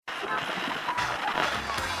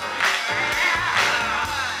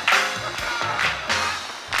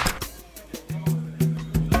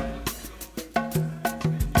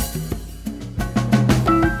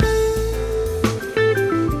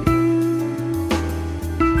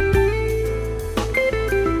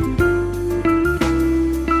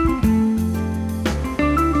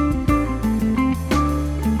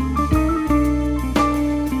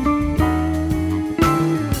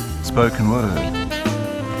Spoken word.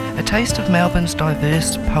 A taste of Melbourne's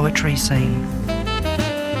diverse poetry scene.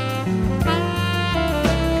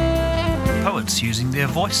 Poets using their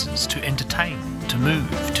voices to entertain, to move,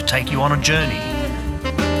 to take you on a journey.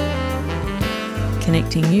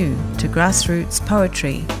 Connecting you to grassroots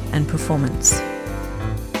poetry and performance.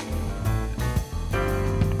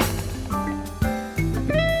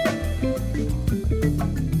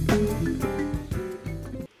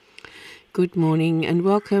 Good morning and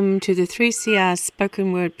welcome to the 3CR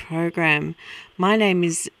Spoken Word program. My name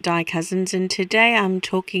is Di Cousins and today I'm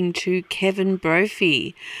talking to Kevin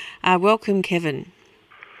Brophy. Welcome, Kevin.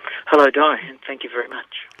 Hello, Di, and thank you very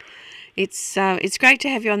much. It's great to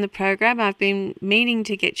have you on the program. I've been meaning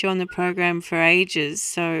to get you on the program for ages,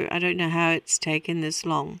 so I don't know how it's taken this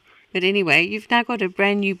long. But anyway, you've now got a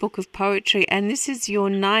brand new book of poetry, and this is your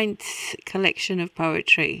 9th collection of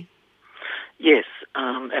poetry. Yes,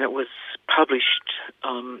 and it was published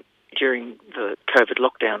during the COVID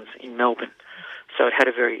lockdowns in Melbourne, so it had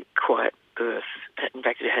a very quiet birth. In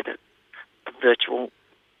fact, it had a virtual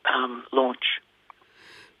launch.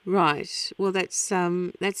 Right. Well, that's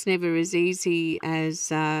never as easy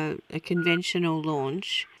as a conventional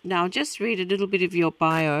launch. Now, I'll just read a little bit of your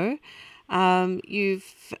bio.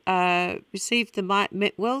 You've received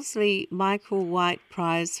the Wellesley Michael White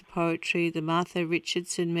Prize for Poetry, the Martha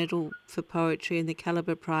Richardson Medal for Poetry, and the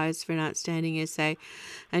Calibre Prize for an Outstanding Essay,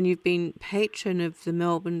 and you've been patron of the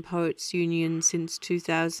Melbourne Poets Union since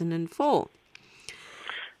 2004.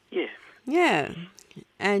 Yeah. Yeah.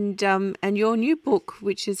 And your new book,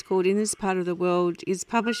 which is called In This Part of the World, is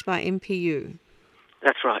published by MPU.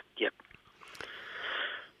 That's right, yep.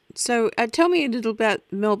 So tell me a little about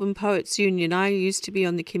Melbourne Poets Union. I used to be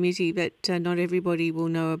on the committee, but not everybody will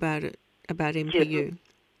know about it, about MPU.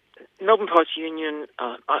 Yeah, Melbourne Poets Union,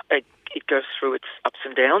 it goes through its ups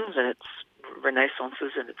and downs and its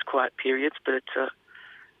renaissances and its quiet periods, but it's a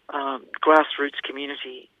grassroots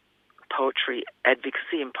community poetry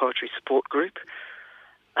advocacy and poetry support group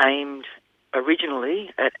aimed originally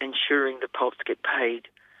at ensuring that poets get paid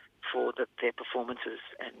for their performances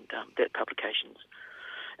and their publications,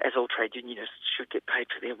 as all trade unionists should get paid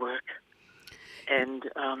for their work. And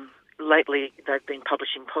lately they've been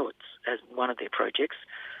publishing poets as one of their projects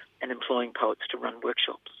and employing poets to run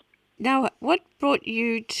workshops. Now, what brought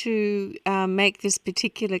you to make this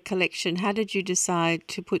particular collection? How did you decide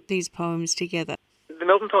to put these poems together? The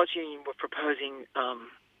Melbourne Poets Union were proposing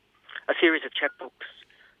a series of chapbooks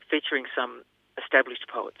featuring some established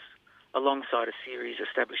poets alongside a series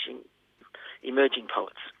establishing emerging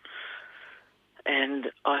poets. And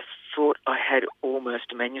I thought I had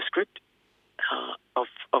almost a manuscript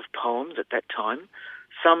of poems at that time,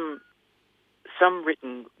 some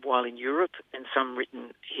written while in Europe and some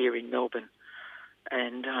written here in Melbourne.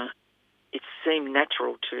 And it seemed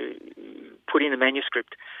natural to put in a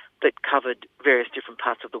manuscript that covered various different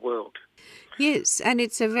parts of the world. Yes, and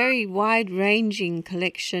it's a very wide-ranging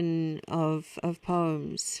collection of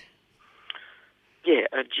poems. Yeah,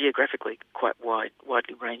 geographically quite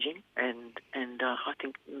widely ranging, and I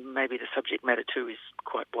think maybe the subject matter too is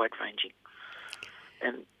quite wide-ranging.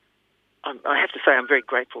 And I have to say I'm very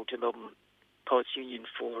grateful to Melbourne Poets Union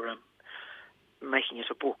for making it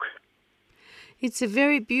a book. It's a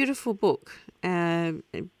very beautiful book,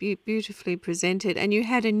 beautifully presented, and you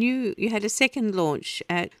had a second launch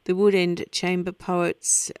at the Woodend Chamber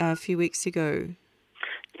Poets a few weeks ago.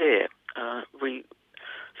 Yeah, we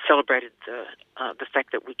celebrated the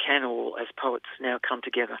fact that we can all, as poets, now come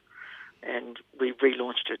together, and we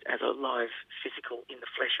relaunched it as a live, physical,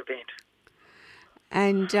 in-the-flesh event.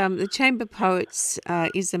 And the Chamber Poets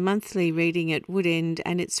is a monthly reading at Woodend,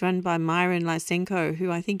 and it's run by Myron Lysenko, who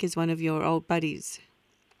I think is one of your old buddies.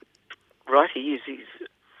 Right, he is.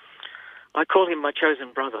 I call him my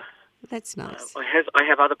chosen brother. That's nice. I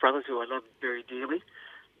have other brothers who I love very dearly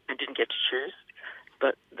and didn't get to choose,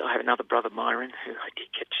 but I have another brother, Myron, who I did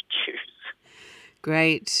get to choose.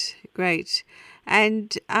 Great.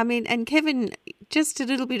 And Kevin, just a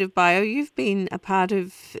little bit of bio. You've been a part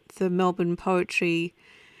of the Melbourne poetry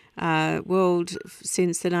world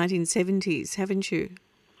since the 1970s, haven't you?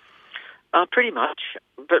 Pretty much,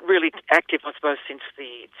 but really active, I suppose, since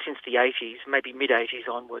the 80s, maybe mid-80s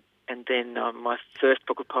onward. And then my first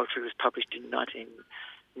book of poetry was published in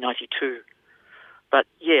 1992. But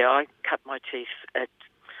yeah, I cut my teeth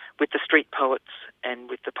with the street poets and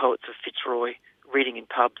with the poets of Fitzroy, reading in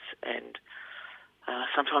pubs and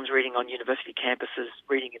sometimes reading on university campuses,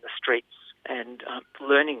 reading in the streets, and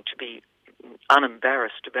learning to be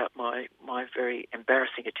unembarrassed about my very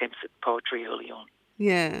embarrassing attempts at poetry early on.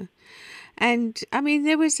 Yeah. And, I mean,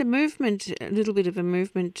 there was a little bit of a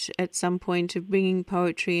movement at some point of bringing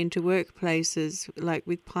poetry into workplaces, like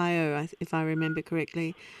with PIO, if I remember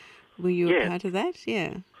correctly. Were you a part of that?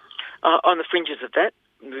 Yeah. On the fringes of that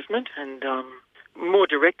movement, and more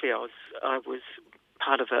directly, I was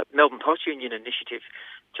part of a Melbourne Poetry Union initiative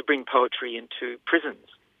to bring poetry into prisons.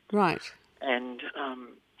 Right. And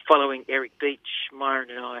following Eric Beach, Myron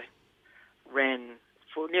and I ran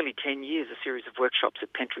for nearly 10 years a series of workshops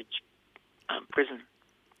at Pentridge Prison.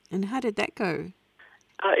 And how did that go?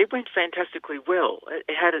 It went fantastically well.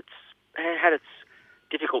 It had its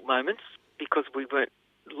difficult moments because we weren't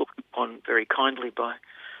looked upon very kindly by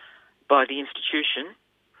the institution,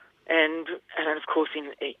 and of course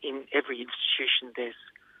in every institution there's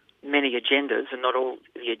many agendas, and not all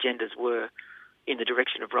the agendas were in the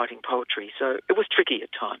direction of writing poetry. So it was tricky at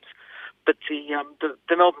times. But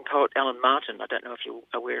the Melbourne poet Alan Martin, I don't know if you're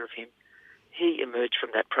aware of him, he emerged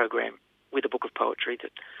from that program with a book of poetry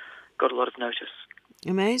that got a lot of notice.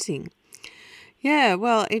 Amazing. Yeah,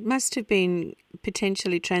 well, it must have been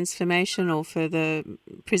potentially transformational for the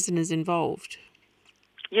prisoners involved.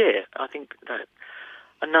 Yeah, I think that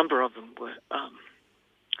a number of them were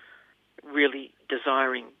really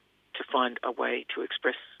desiring to find a way to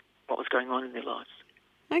express what was going on in their lives.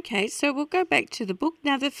 Okay, so we'll go back to the book.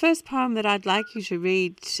 Now, the first poem that I'd like you to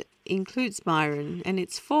read includes Myron, and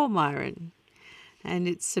it's for Myron, and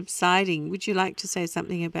it's Subsiding. Would you like to say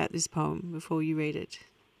something about this poem before you read it?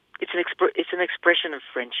 It's an expression of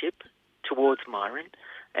friendship towards Myron,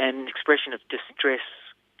 and an expression of distress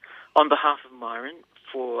on behalf of Myron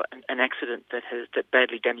for an accident that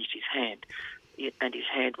badly damaged his hand, and his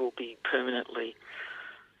hand will be permanently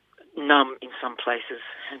numb in some places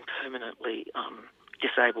and permanently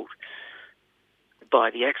disabled by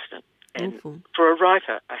the accident. And awful. For a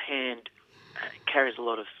writer, a hand carries a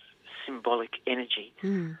lot of symbolic energy,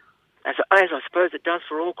 as I suppose it does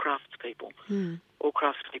for all craftspeople. All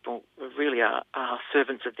craftspeople really are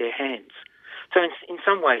servants of their hands. So in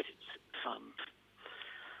some ways, it's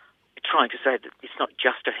trying to say that it's not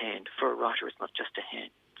just a hand. For a writer, it's not just a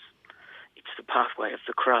hand. It's the pathway of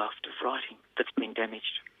the craft of writing that's been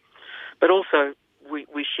damaged. But also,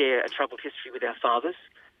 we share a troubled history with our fathers,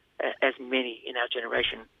 as many in our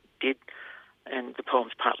generation did, and the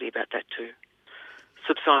poem's partly about that too.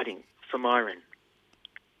 Subsiding, for Myron.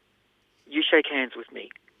 You shake hands with me.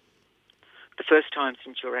 The first time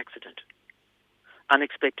since your accident.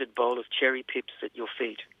 Unexpected bowl of cherry pips at your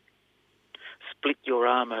feet. Split your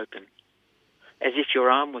arm open, as if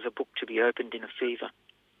your arm was a book to be opened in a fever.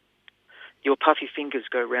 Your puffy fingers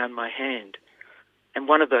go round my hand, and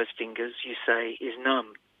one of those fingers, you say, is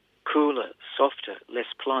numb, cooler, softer, less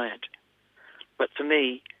pliant, but for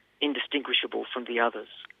me, indistinguishable from the others,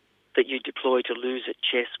 that you deploy to lose at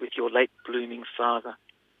chess with your late blooming father,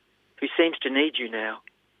 who seems to need you now,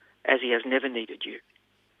 as he has never needed you.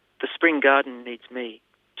 The spring garden needs me,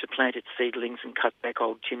 to plant its seedlings and cut back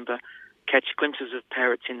old timber, catch glimpses of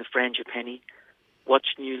parrots in the frangipani,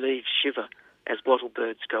 watch new leaves shiver as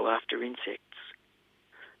wattlebirds go after insects.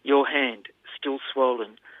 Your hand, still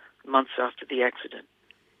swollen, months after the accident,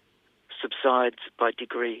 subsides by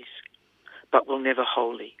degrees, but will never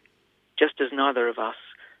wholly, just as neither of us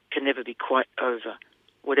can never be quite over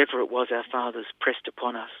whatever it was our fathers pressed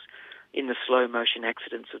upon us in the slow-motion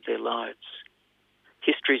accidents of their lives,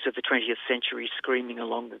 histories of the 20th century screaming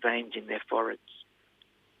along the veins in their foreheads.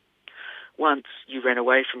 Once you ran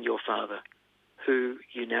away from your father, who,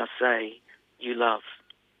 you now say, you love,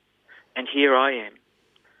 and here I am,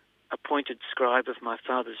 appointed scribe of my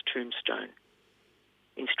father's tombstone,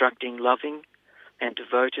 instructing loving and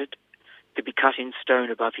devoted to be cut in stone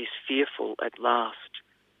above his fearful, at last,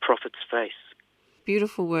 prophet's face.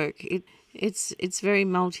 Beautiful work. It's very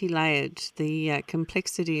multi-layered, the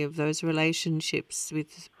complexity of those relationships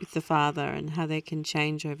with the father and how they can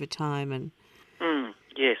change over time. And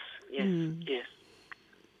yes.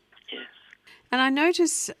 And I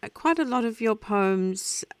notice quite a lot of your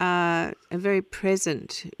poems are very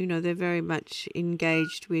present. You know, they're very much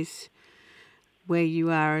engaged with where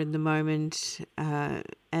you are in the moment,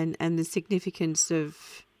 and the significance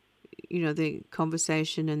of, you know, the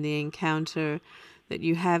conversation and the encounter that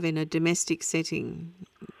you have in a domestic setting.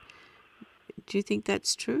 Do you think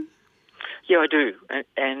that's true? Yeah, I do.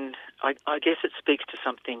 And I guess it speaks to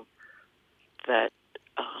something that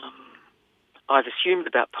I've assumed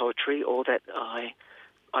about poetry, or that I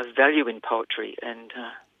value in poetry. And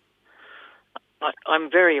I'm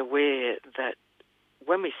very aware that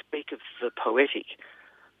when we speak of the poetic,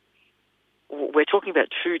 we're talking about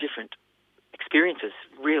two different experiences,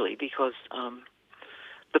 really, because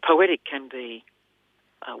the poetic can be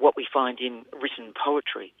what we find in written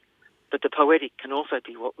poetry, but the poetic can also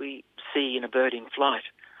be what we see in a bird in flight,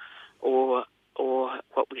 or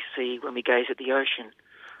what we see when we gaze at the ocean,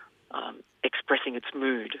 expressing its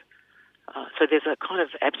mood. So there's a kind of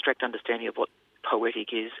abstract understanding of what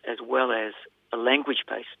poetic is, as well as a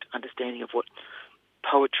language-based understanding of what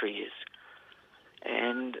poetry is.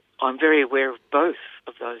 And I'm very aware of both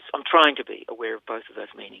of those. I'm trying to be aware of both of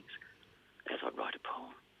those meanings as I write a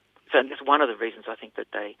poem. So that's one of the reasons I think that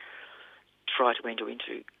they try to enter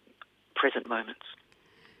into present moments.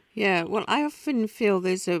 Yeah, well, I often feel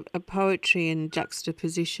there's a poetry and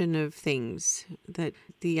juxtaposition of things, that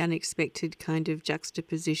the unexpected kind of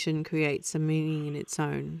juxtaposition creates a meaning in its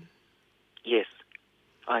own. Yes,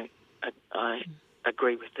 I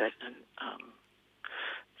agree with that, and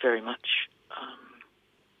very much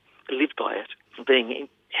live by it, being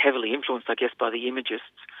heavily influenced, I guess, by the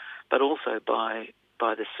Imagists, but also by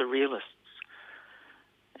the Surrealists,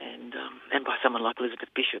 and by someone like Elizabeth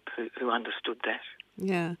Bishop, who understood that.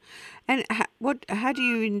 Yeah, and how do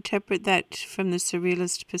you interpret that from the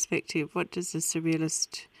Surrealist perspective? What does the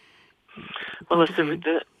Surrealist? Well,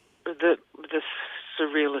 the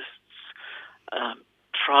Surrealists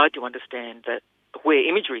tried to understand that where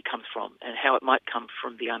imagery comes from and how it might come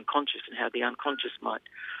from the unconscious, and how the unconscious might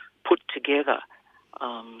put together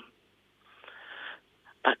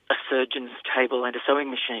a surgeon's table and a sewing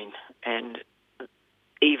machine. And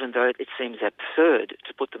even though it seems absurd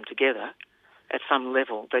to put them together, at some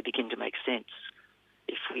level they begin to make sense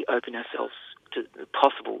if we open ourselves to the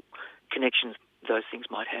possible connections those things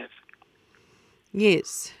might have.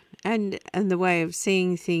 Yes, and the way of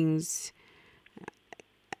seeing things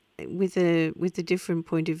with a different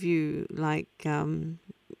point of view, like the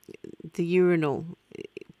urinal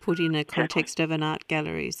put in a context of an art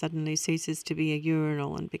gallery suddenly ceases to be a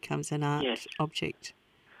urinal and becomes an art object.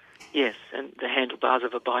 Yes, and the handlebars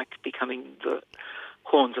of a bike becoming the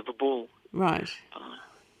horns of a bull. Right.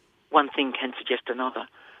 One thing can suggest another,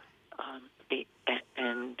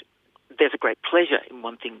 and there's a great pleasure in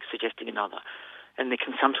one thing suggesting another, and there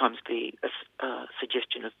can sometimes be a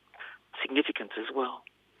suggestion of significance as well.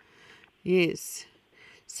 Yes.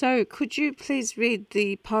 So could you please read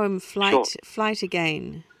the poem Flight, Sure. Flight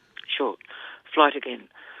Again? Sure. Flight Again.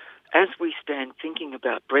 As we stand thinking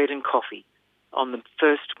about bread and coffee on the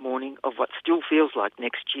first morning of what still feels like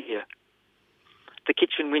next year, the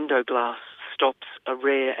kitchen window glass stops a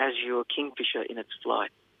rare azure kingfisher in its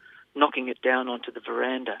flight, knocking it down onto the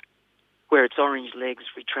veranda, where its orange legs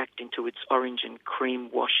retract into its orange and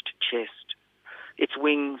cream-washed chest, its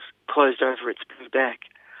wings closed over its blue back,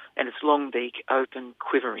 and its long beak open,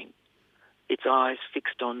 quivering, its eyes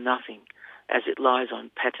fixed on nothing as it lies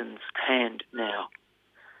on Patton's hand now.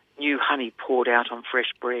 New honey poured out on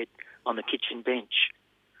fresh bread on the kitchen bench,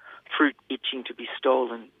 fruit itching to be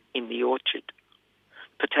stolen in the orchard,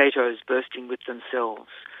 potatoes bursting with themselves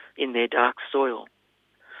in their dark soil,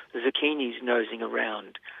 zucchinis nosing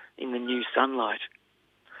around in the new sunlight,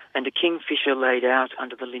 and a kingfisher laid out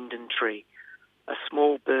under the linden tree, a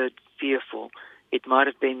small bird fearful it might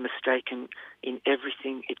have been mistaken in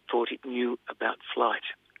everything it thought it knew about flight.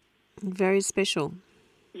 Very special.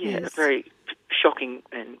 Yeah, Yes. A very shocking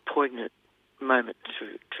and poignant moment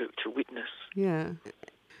to witness. Yeah.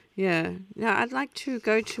 Yeah. Now I'd like to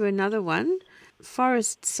go to another one,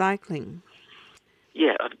 forest cycling.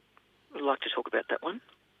 Yeah, I'd like to talk about that one.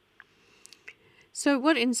 So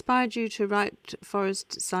what inspired you to write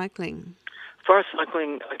forest cycling? Forest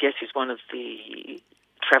cycling, I guess, is one of the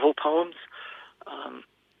travel poems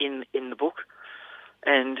in the book,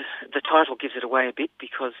 and the title gives it away a bit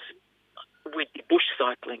because we'd be bush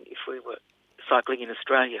cycling if we were cycling in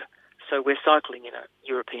Australia. So we're cycling in a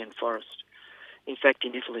European forest. In fact,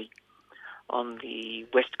 in Italy, on the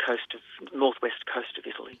northwest coast of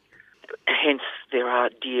Italy. Hence, there are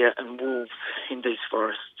deer and wolves in these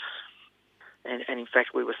forests. And in fact,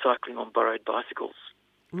 we were cycling on borrowed bicycles.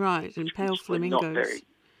 Right, and pale flamingos.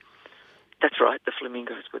 That's right, the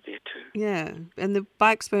flamingos were there too. Yeah, and the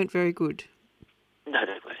bikes weren't very good. No,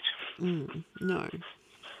 they weren't. No.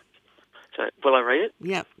 So, will I read it?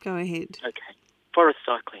 Yep, go ahead. Okay. Forest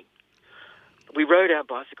cycling. We rode our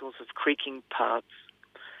bicycles of creaking paths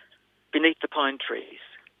beneath the pine trees,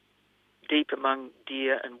 deep among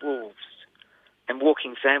deer and wolves, and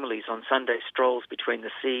walking families on Sunday strolls between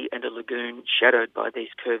the sea and a lagoon shadowed by these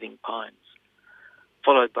curving pines,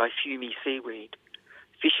 followed by fumy seaweed,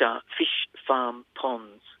 fish farm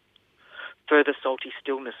ponds, further salty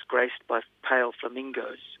stillness graced by pale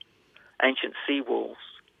flamingos, ancient sea walls,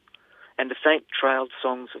 and the faint trailed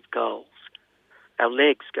songs of gulls, our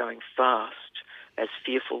legs going fast as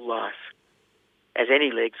fearful life, as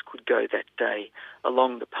any legs could go that day,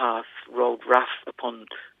 along the path rolled rough upon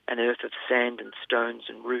an earth of sand and stones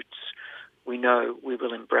and roots, we know we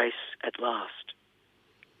will embrace at last.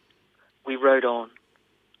 We rode on.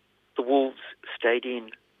 The wolves stayed in.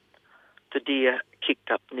 The deer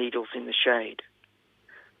kicked up needles in the shade.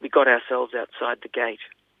 We got ourselves outside the gate,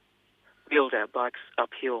 wheeled our bikes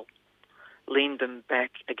uphill, leaned them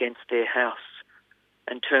back against their house,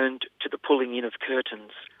 and turned to the pulling in of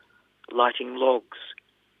curtains, lighting logs,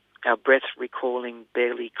 our breath recalling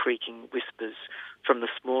barely creaking whispers from the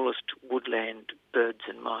smallest woodland birds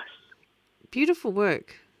and mice. Beautiful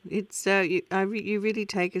work. It's you really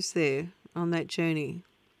take us there on that journey.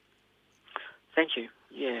 Thank you.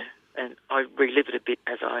 Yeah, and I relive it a bit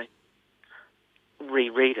as I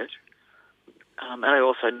reread it, and I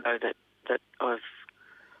also know that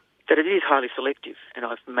it is highly selective, and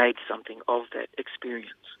I've made something of that experience.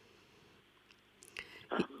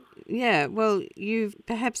 Yeah, well, you've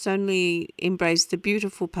perhaps only embraced the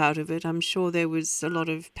beautiful part of it. I'm sure there was a lot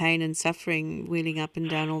of pain and suffering wheeling up and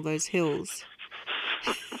down all those hills.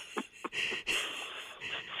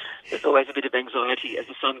 There's always a bit of anxiety as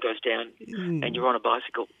the sun goes down and you're on a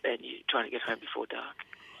bicycle and you're trying to get home before dark.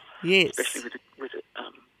 Yes. Especially with it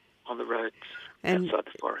on the roads outside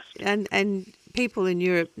the forest. And people in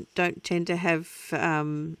Europe don't tend to have,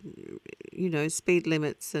 speed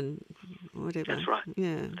limits and whatever. That's right.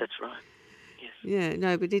 Yeah. That's right. Yes. Yeah,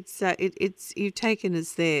 no, but it's you've taken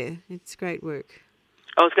us there. It's great work.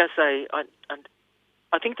 I was going to say,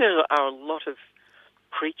 I think there are a lot of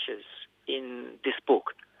creatures in this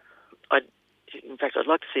book. In fact, I'd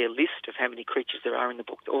like to see a list of how many creatures there are in the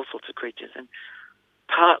book, all sorts of creatures. And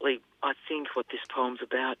partly, I think what this poem's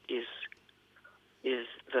about is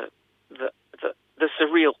the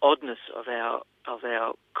surreal oddness of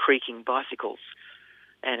our creaking bicycles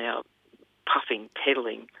and our puffing,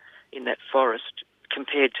 pedalling in that forest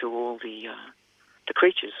compared to all the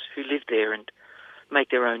creatures who live there and make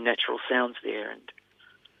their own natural sounds there and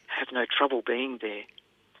have no trouble being there.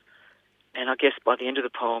 And I guess by the end of the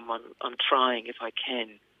poem, I'm trying, if I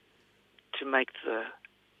can, to make the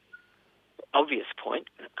obvious point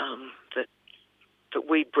that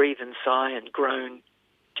we breathe and sigh and groan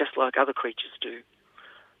just like other creatures do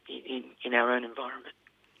in our own environment.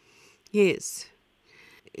 Yes.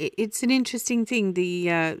 It's an interesting thing, the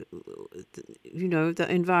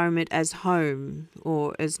environment as home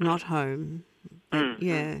or as not home.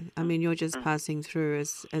 I mean, you're just passing through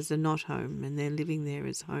as a not home and they're living there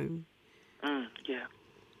as home. Yeah.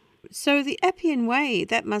 So the Appian Way,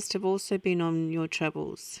 that must have also been on your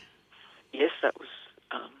travels. Yes, that was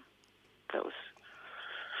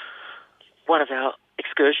one of our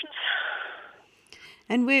excursions.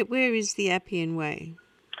 And where is the Appian Way?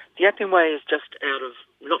 The Appian Way is just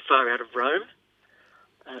not far out of Rome.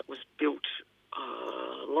 It was built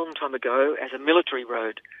a long time ago as a military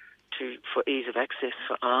road for ease of access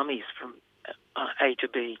for armies from A to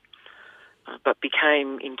B, but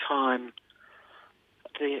became in time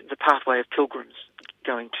the pathway of pilgrims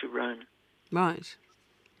going to Rome. Right.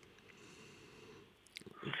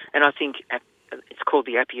 And I think it's called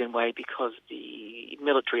the Appian Way because the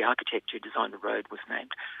military architect who designed the road was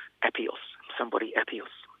named Appius, somebody Appius.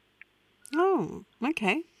 Oh,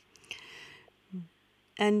 okay.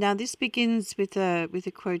 And now this begins with a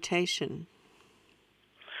quotation.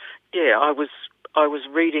 Yeah, I was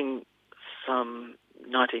reading some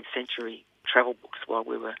 19th century travel books while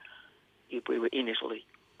we were in Italy,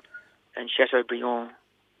 and Chateaubriand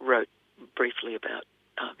wrote briefly about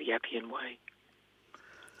the Appian Way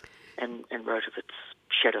and wrote of its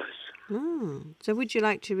shadows. Oh, so would you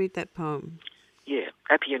like to read that poem? Yeah,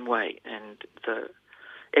 Appian Way, and the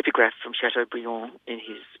epigraph from Chateaubriand in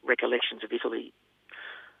his Recollections of Italy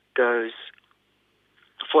goes,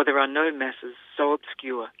 "For there are no masses so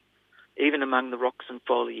obscure, even among the rocks and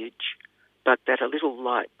foliage, but that a little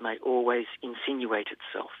light may always insinuate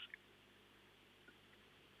itself."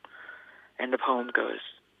 And the poem goes,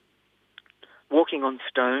 "Walking on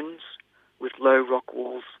stones with low rock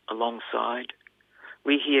walls alongside,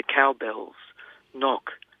 we hear cowbells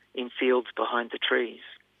knock in fields behind the trees.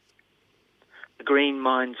 The green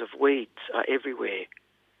minds of weeds are everywhere,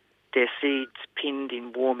 their seeds pinned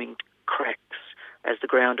in warming cracks as the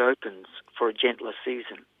ground opens for a gentler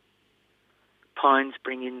season. Pines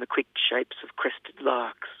bring in the quick shapes of crested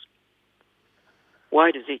larks.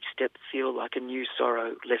 Why does each step feel like a new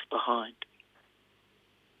sorrow left behind?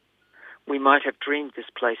 We might have dreamed this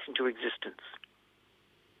place into existence.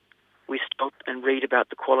 We stop and read about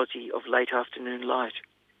the quality of late afternoon light,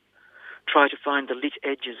 try to find the lit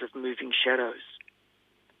edges of moving shadows.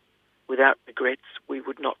 Without regrets, we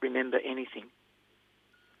would not remember anything.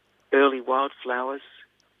 Early wildflowers,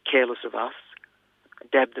 careless of us,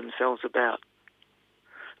 dab themselves about.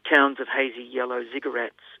 Towns of hazy yellow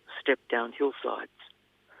ziggurats step down hillsides.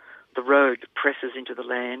 The road presses into the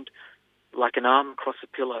land like an arm across a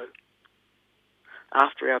pillow.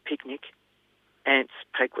 After our picnic, ants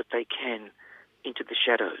take what they can into the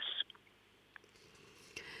shadows.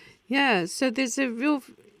 Yeah, so there's a real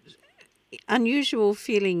unusual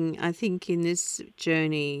feeling, I think, in this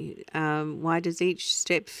journey. Why does each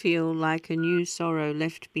step feel like a new sorrow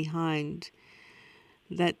left behind?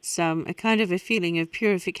 That's a kind of a feeling of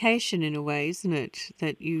purification in a way, isn't it?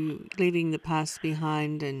 That you leaving the past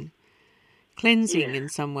behind and cleansing in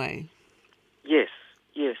some way. Yes,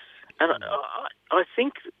 yes. And I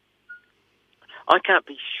think I can't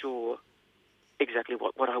be sure exactly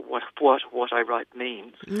what I write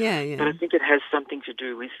means. Yeah. But I think it has something to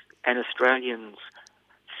do with an Australian's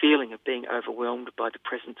feeling of being overwhelmed by the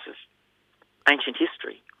presence of ancient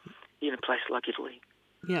history in a place like Italy.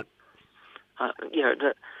 Yep.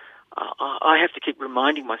 I have to keep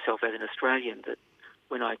reminding myself as an Australian that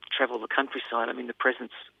when I travel the countryside, I'm in the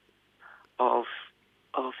presence of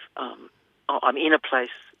I'm in a place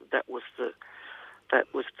that was the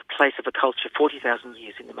place of a culture 40,000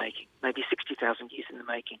 years in the making, maybe 60,000 years in the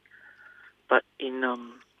making, but in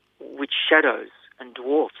which shadows and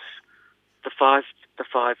dwarfs the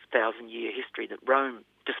 5,000 year history that Rome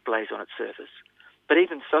displays on its surface. But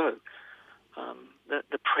even so,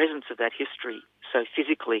 the presence of that history so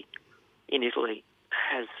physically in Italy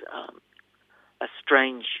has a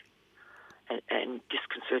strange and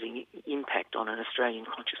disconcerting impact on an Australian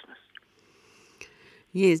consciousness.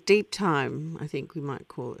 Yes, deep time, I think we might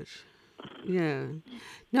call it. Yeah.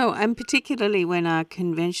 No, and particularly when our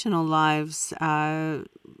conventional lives are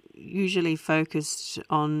usually focused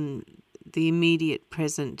on the immediate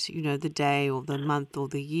present, the day or the month or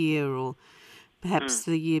the year or perhaps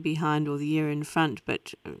the year behind or the year in front,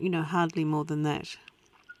 but, hardly more than that.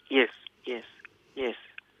 Yes.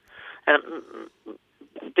 And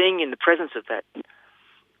being in the presence of that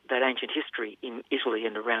ancient history in Italy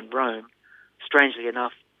and around Rome, strangely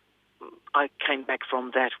enough, I came back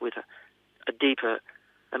from that with a deeper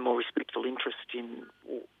and more respectful interest in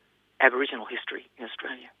Aboriginal history in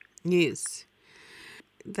Australia. Yes,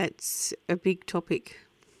 that's a big topic.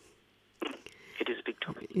 It is a big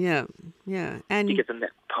topic. Yeah, and bigger than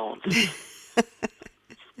that poem.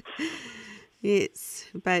 Yes,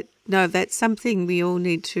 but no, that's something we all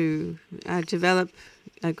need to develop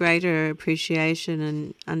a greater appreciation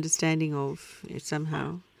and understanding of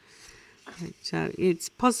somehow. But, it's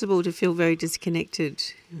possible to feel very disconnected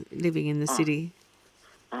living in the city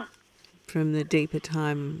from the deeper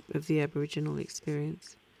time of the Aboriginal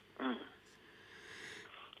experience.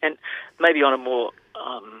 And maybe on a more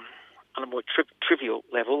trivial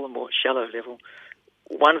level, a more shallow level,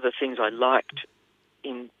 one of the things I liked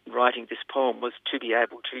in writing this poem was to be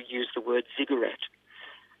able to use the word ziggurat.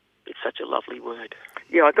 It's such a lovely word.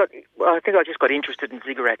 Yeah, I think I just got interested in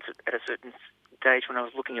ziggurats at a certain stage when I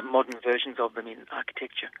was looking at modern versions of them in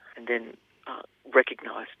architecture, and then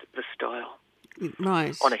recognised the style.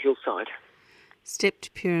 Right. On a hillside.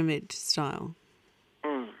 Stepped pyramid style.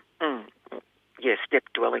 Yeah,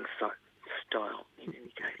 stepped dwelling style in any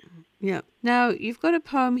case. Yeah. Now, you've got a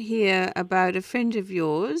poem here about a friend of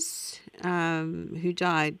yours who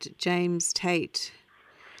died, James Tate.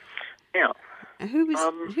 Now, who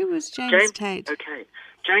was James Tate? Okay.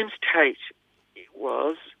 James Tate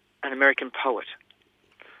was an American poet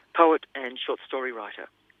and short story writer.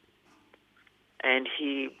 And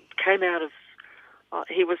he came out of,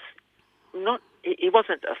 he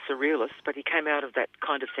wasn't a surrealist, but he came out of that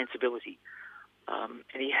kind of sensibility.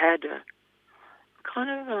 And he had a kind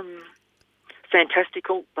of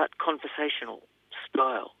fantastical but conversational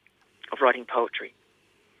style of writing poetry.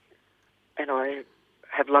 And I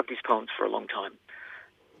have loved his poems for a long time.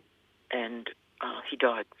 And he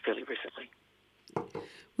died fairly recently.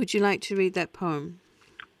 Would you like to read that poem?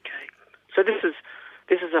 Okay. So this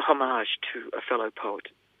is a homage to a fellow poet,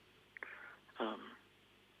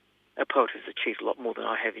 a poet who's achieved a lot more than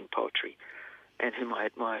I have in poetry, and whom I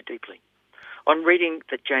admire deeply. On reading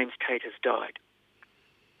that James Tate has died,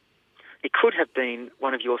 it could have been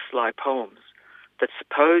one of your sly poems that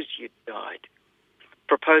supposed you'd died,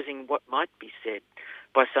 proposing what might be said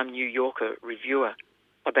by some New Yorker reviewer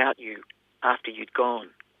about you after you'd gone.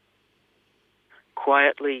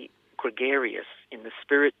 Quietly gregarious in the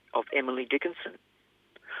spirit of Emily Dickinson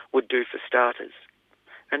would do for starters.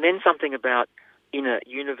 And then something about inner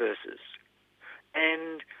universes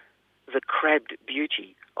and the crabbed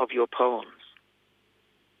beauty of your poems.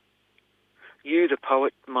 You, the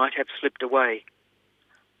poet, might have slipped away,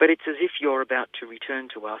 but it's as if you're about to return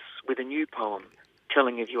to us with a new poem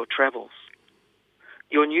telling of your travels.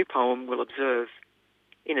 Your new poem will observe,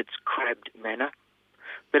 in its crabbed manner,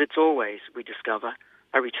 but it's always, we discover,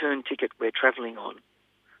 a return ticket we're travelling on,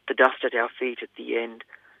 the dust at our feet at the end,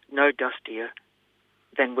 no dustier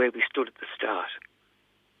than where we stood at the start.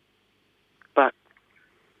 But,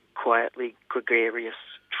 quietly gregarious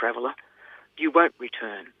traveller, you won't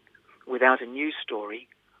return without a new story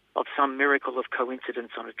of some miracle of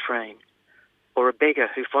coincidence on a train, or a beggar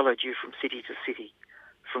who followed you from city to city,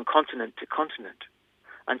 from continent to continent,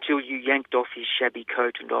 until you yanked off his shabby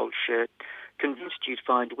coat and old shirt, convinced you'd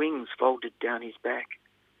find wings folded down his back.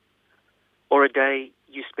 Or a day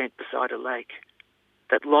you spent beside a lake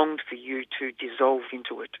that longed for you to dissolve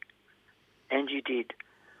into it. And you did,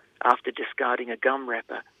 after discarding a gum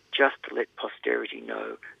wrapper just to let posterity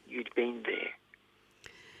know you'd been there.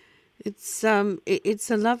 It's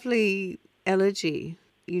a lovely elegy,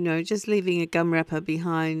 just leaving a gum wrapper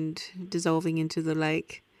behind, dissolving into the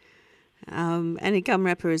lake. And a gum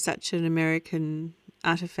wrapper is such an American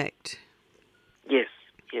artefact. Yes.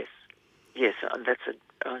 And that's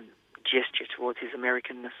a gesture towards his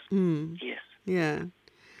Americanness. Yes. Yeah.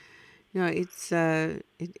 No, it's a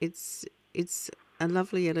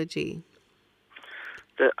lovely elegy.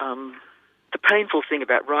 The painful thing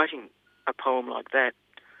about writing a poem like that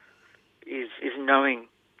is knowing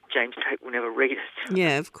James Tate will never read it.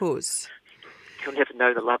 Yeah, of course. He'll never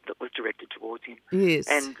know the love that was directed towards him. Yes.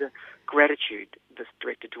 And the gratitude that's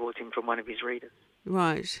directed towards him from one of his readers.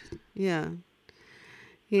 Right. Yeah.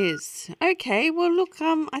 Yes. Okay. Well, look,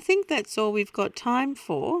 I think that's all we've got time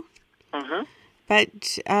for. Mm-hmm.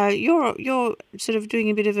 But you're sort of doing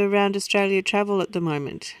a bit of around Australia travel at the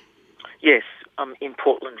moment. Yes, I'm in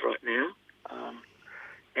Portland right now,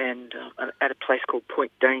 and at a place called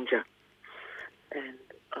Point Danger, and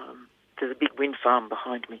there's a big wind farm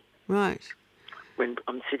behind me. Right. When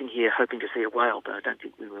I'm sitting here hoping to see a whale, but I don't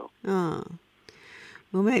think we will. Oh.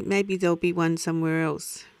 Well, maybe there'll be one somewhere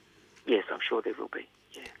else. Yes, I'm sure there will be.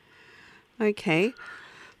 Yeah. Okay.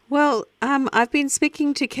 Well, I've been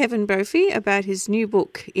speaking to Kevin Brophy about his new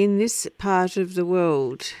book, In This Part of the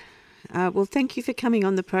World. Well, thank you for coming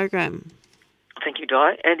on the program. Thank you,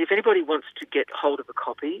 Di. And if anybody wants to get hold of a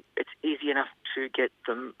copy, it's easy enough to get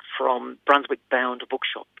them from Brunswick Bound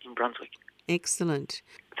Bookshop in Brunswick. Excellent.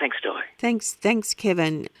 Thanks, Di. Thanks,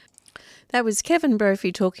 Kevin. That was Kevin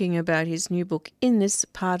Brophy talking about his new book, In This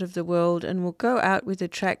Part of the World, and we'll go out with a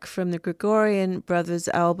track from the Gregorian Brothers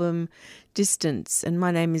album, Distance. And my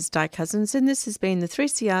name is Di Cousins, and this has been the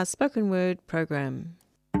 3CR Spoken Word program.